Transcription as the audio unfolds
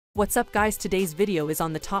What's up guys, today's video is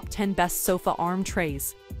on the top 10 best sofa arm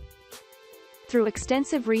trays. Through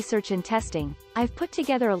extensive research and testing, I've put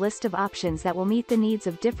together a list of options that will meet the needs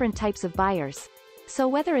of different types of buyers. So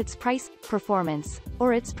whether it's price, performance,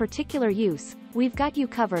 or its particular use, we've got you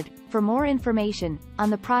covered. For more information on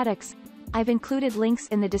the products, I've included links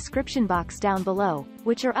in the description box down below,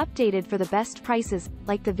 which are updated for the best prices.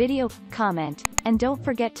 Like the video, comment, and don't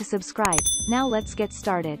forget to subscribe. Now let's get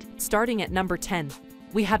started. Starting at number 10.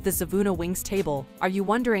 We have the Zovuna Wingz table. Are you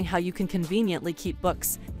wondering how you can conveniently keep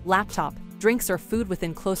books, laptop, drinks or food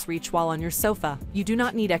within close reach while on your sofa? You do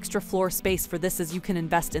not need extra floor space for this, as you can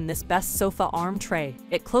invest in this best sofa arm tray.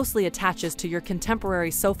 It closely attaches to your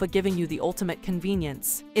contemporary sofa, giving you the ultimate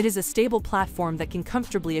convenience. It is a stable platform that can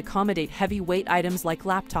comfortably accommodate heavy-weight items like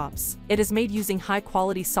laptops. It is made using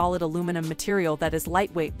high-quality solid aluminum material that is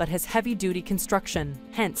lightweight but has heavy-duty construction.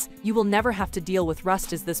 Hence, you will never have to deal with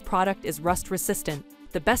rust, as this product is rust-resistant.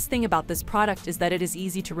 The best thing about this product is that it is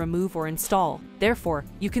easy to remove or install. Therefore,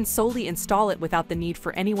 you can solely install it without the need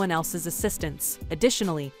for anyone else's assistance.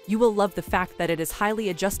 Additionally, you will love the fact that it is highly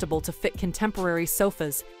adjustable to fit contemporary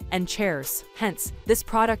sofas and chairs. Hence, this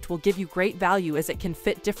product will give you great value as it can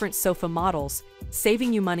fit different sofa models,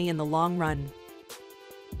 saving you money in the long run.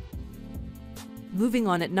 Moving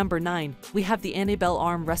on at number 9, we have the Anabelle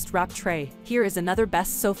Armrest Wrap Tray. Here is another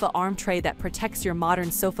best sofa arm tray that protects your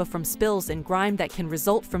modern sofa from spills and grime that can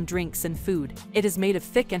result from drinks and food. It is made of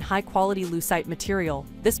thick and high-quality lucite material.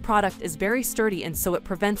 This product is very sturdy, and so it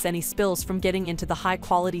prevents any spills from getting into the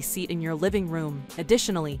high-quality seat in your living room.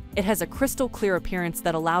 Additionally, it has a crystal clear appearance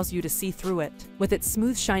that allows you to see through it. With its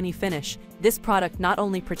smooth, shiny finish, this product not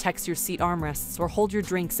only protects your seat armrests or hold your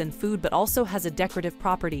drinks and food, but also has a decorative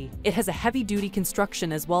property. It has a heavy-duty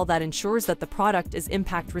construction as well that ensures that the product is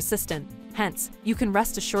impact resistant. Hence, you can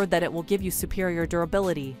rest assured that it will give you superior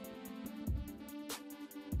durability.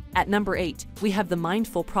 At number 8, we have the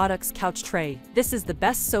Mindfull Products Couch Tray. This is the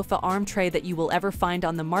best sofa arm tray that you will ever find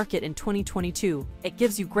on the market in 2022. It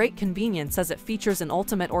gives you great convenience as it features an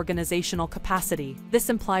ultimate organizational capacity. This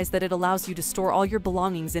implies that it allows you to store all your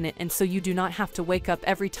belongings in it, and so you do not have to wake up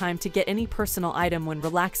every time to get any personal item when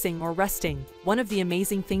relaxing or resting. One of the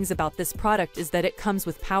amazing things about this product is that it comes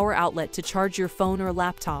with power outlet to charge your phone or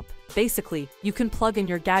laptop. Basically, you can plug in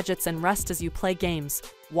your gadgets and rest as you play games,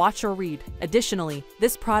 watch or read. Additionally,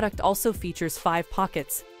 this product also features 5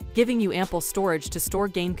 pockets, giving you ample storage to store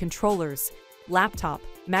game controllers, laptop,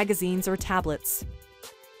 magazines or tablets.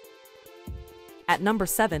 At number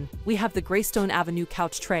 7, we have the Greystone Avenue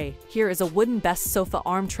Couch Tray. Here is a wooden best sofa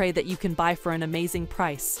arm tray that you can buy for an amazing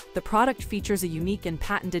price. The product features a unique and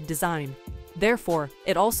patented design. Therefore,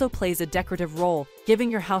 it also plays a decorative role,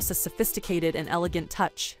 giving your house a sophisticated and elegant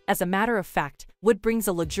touch. As a matter of fact, wood brings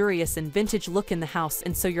a luxurious and vintage look in the house,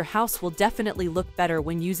 and so your house will definitely look better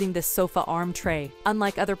when using this sofa arm tray.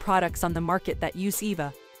 Unlike other products on the market that use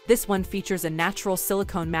EVA, this one features a natural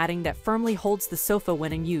silicone matting that firmly holds the sofa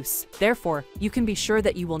when in use. Therefore, you can be sure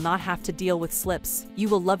that you will not have to deal with slips. You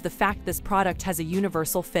will love the fact this product has a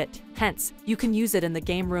universal fit. Hence, you can use it in the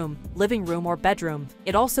game room, living room or bedroom.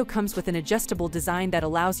 It also comes with an adjustable design that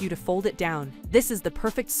allows you to fold it down. This is the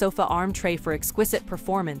perfect sofa arm tray for exquisite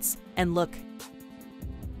performance and look.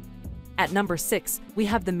 At number 6, we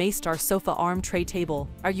have the Meistar Sofa Arm Tray Table.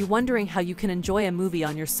 Are you wondering how you can enjoy a movie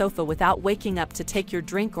on your sofa without waking up to take your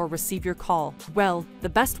drink or receive your call? Well, the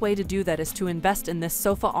best way to do that is to invest in this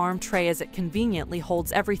sofa arm tray, as it conveniently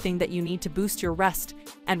holds everything that you need to boost your rest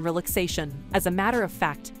and relaxation. As a matter of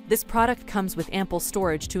fact, this product comes with ample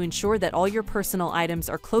storage to ensure that all your personal items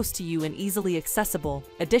are close to you and easily accessible.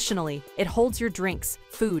 Additionally, it holds your drinks,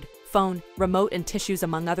 food, phone, remote and tissues,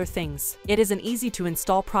 among other things. It is an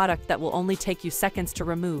easy-to-install product that will only take you seconds to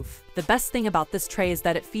remove. The best thing about this tray is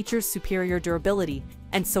that it features superior durability,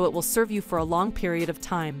 and so it will serve you for a long period of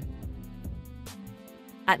time.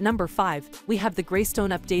 At number 5, we have the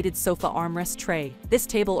Greystone Updated Sofa Armrest Tray. This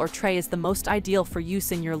table or tray is the most ideal for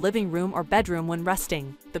use in your living room or bedroom when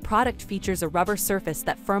resting. The product features a rubber surface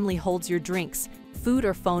that firmly holds your drinks, food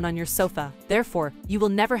or phone on your sofa. Therefore, you will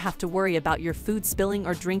never have to worry about your food spilling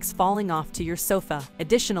or drinks falling off to your sofa.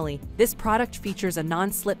 Additionally, this product features a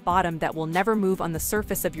non-slip bottom that will never move on the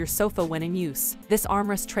surface of your sofa when in use. This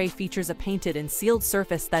armrest tray features a painted and sealed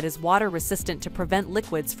surface that is water resistant to prevent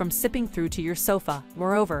liquids from sipping through to your sofa.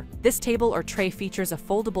 Moreover, this table or tray features a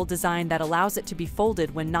foldable design that allows it to be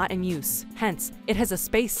folded when not in use. Hence, it has a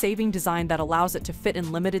space-saving design that allows it to fit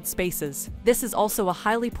in limited spaces. This is also a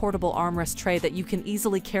highly portable armrest tray that you can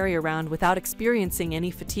easily carry around without experiencing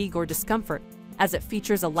any fatigue or discomfort, as it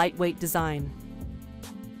features a lightweight design.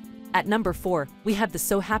 At number 4, we have the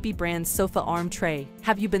SoHappy brand sofa arm tray.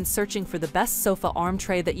 Have you been searching for the best sofa arm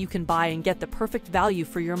tray that you can buy and get the perfect value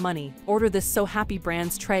for your money? Order this SoHappy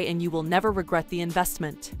brand's tray and you will never regret the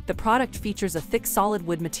investment. The product features a thick solid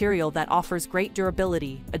wood material that offers great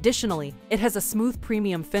durability. Additionally, it has a smooth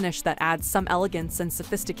premium finish that adds some elegance and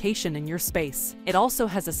sophistication in your space. It also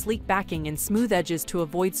has a sleek backing and smooth edges to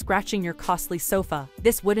avoid scratching your costly sofa.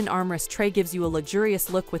 This wooden armrest tray gives you a luxurious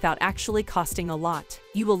look without actually costing a lot.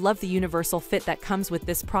 You will love the universal fit that comes with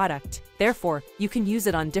this product. Therefore, you can use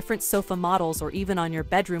it on different sofa models or even on your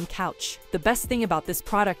bedroom couch. The best thing about this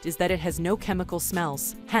product is that it has no chemical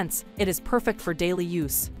smells. Hence, it is perfect for daily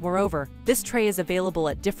use. Moreover, this tray is available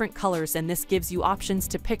at different colors and this gives you options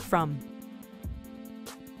to pick from.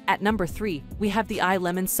 At number 3, we have the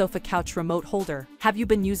iLemon Sofa Couch Remote Holder. Have you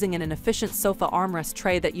been using an inefficient sofa armrest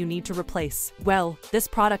tray that you need to replace? Well, this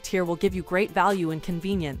product here will give you great value and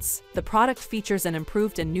convenience. The product features an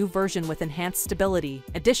improved and new version with enhanced stability.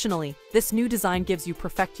 Additionally, this new design gives you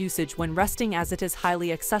perfect usage when resting as it is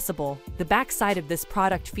highly accessible. The back side of this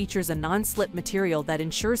product features a non-slip material that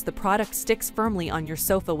ensures the product sticks firmly on your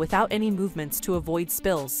sofa without any movements to avoid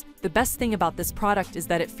spills. The best thing about this product is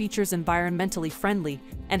that it features environmentally friendly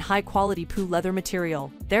and high-quality PU leather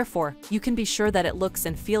material. Therefore, you can be sure that it looks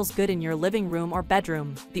and feels good in your living room or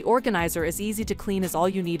bedroom. The organizer is easy to clean as all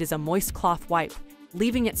you need is a moist cloth wipe,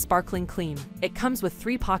 leaving it sparkling clean. It comes with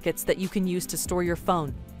 3 pockets that you can use to store your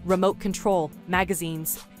phone, remote control,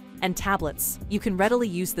 magazines, and tablets. You can readily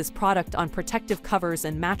use this product on protective covers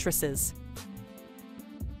and mattresses.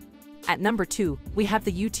 At number 2, we have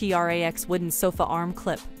the UTRAX Wooden Sofa Arm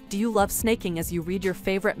Clip. Do you love snaking as you read your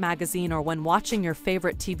favorite magazine or when watching your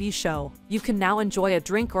favorite TV show? You can now enjoy a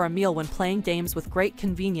drink or a meal when playing games with great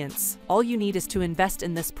convenience. All you need is to invest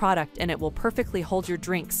in this product and it will perfectly hold your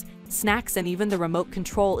drinks, snacks and even the remote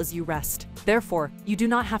control as you rest. Therefore, you do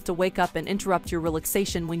not have to wake up and interrupt your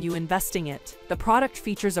relaxation when you investing it. The product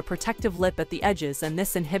features a protective lip at the edges and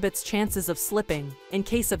this inhibits chances of slipping. In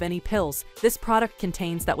case of any pills, this product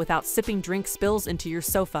contains that without sipping drink spills into your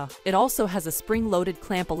sofa. It also has a spring-loaded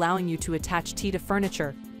clamp allowing you to attach tea to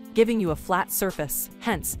furniture, giving you a flat surface.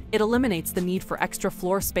 Hence, it eliminates the need for extra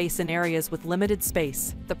floor space in areas with limited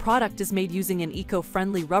space. The product is made using an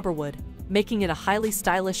eco-friendly rubber wood, making it a highly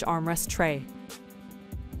stylish armrest tray.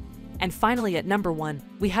 And finally at number 1,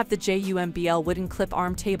 we have the JUMBL Wooden Clip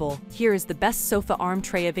Arm Table. Here is the best sofa arm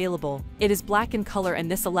tray available. It is black in color and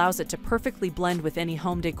this allows it to perfectly blend with any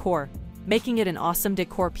home decor, making it an awesome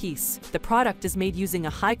decor piece. The product is made using a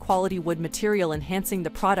high-quality wood material enhancing the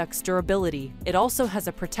product's durability. It also has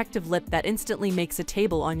a protective lip that instantly makes a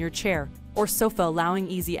table on your chair or sofa allowing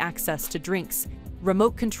easy access to drinks,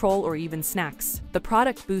 remote control or even snacks. The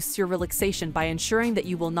product boosts your relaxation by ensuring that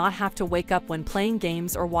you will not have to wake up when playing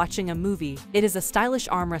games or watching a movie. It is a stylish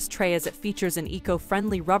armrest tray as it features an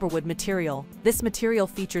eco-friendly rubberwood material. This material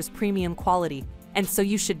features premium quality, and so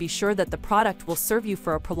you should be sure that the product will serve you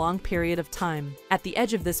for a prolonged period of time. At the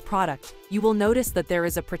edge of this product, you will notice that there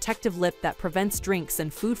is a protective lip that prevents drinks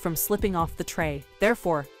and food from slipping off the tray.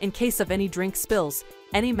 Therefore, in case of any drink spills,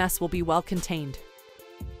 any mess will be well contained.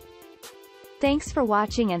 Thanks for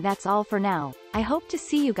watching and that's all for now. I hope to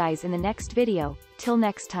see you guys in the next video. Till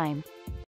next time.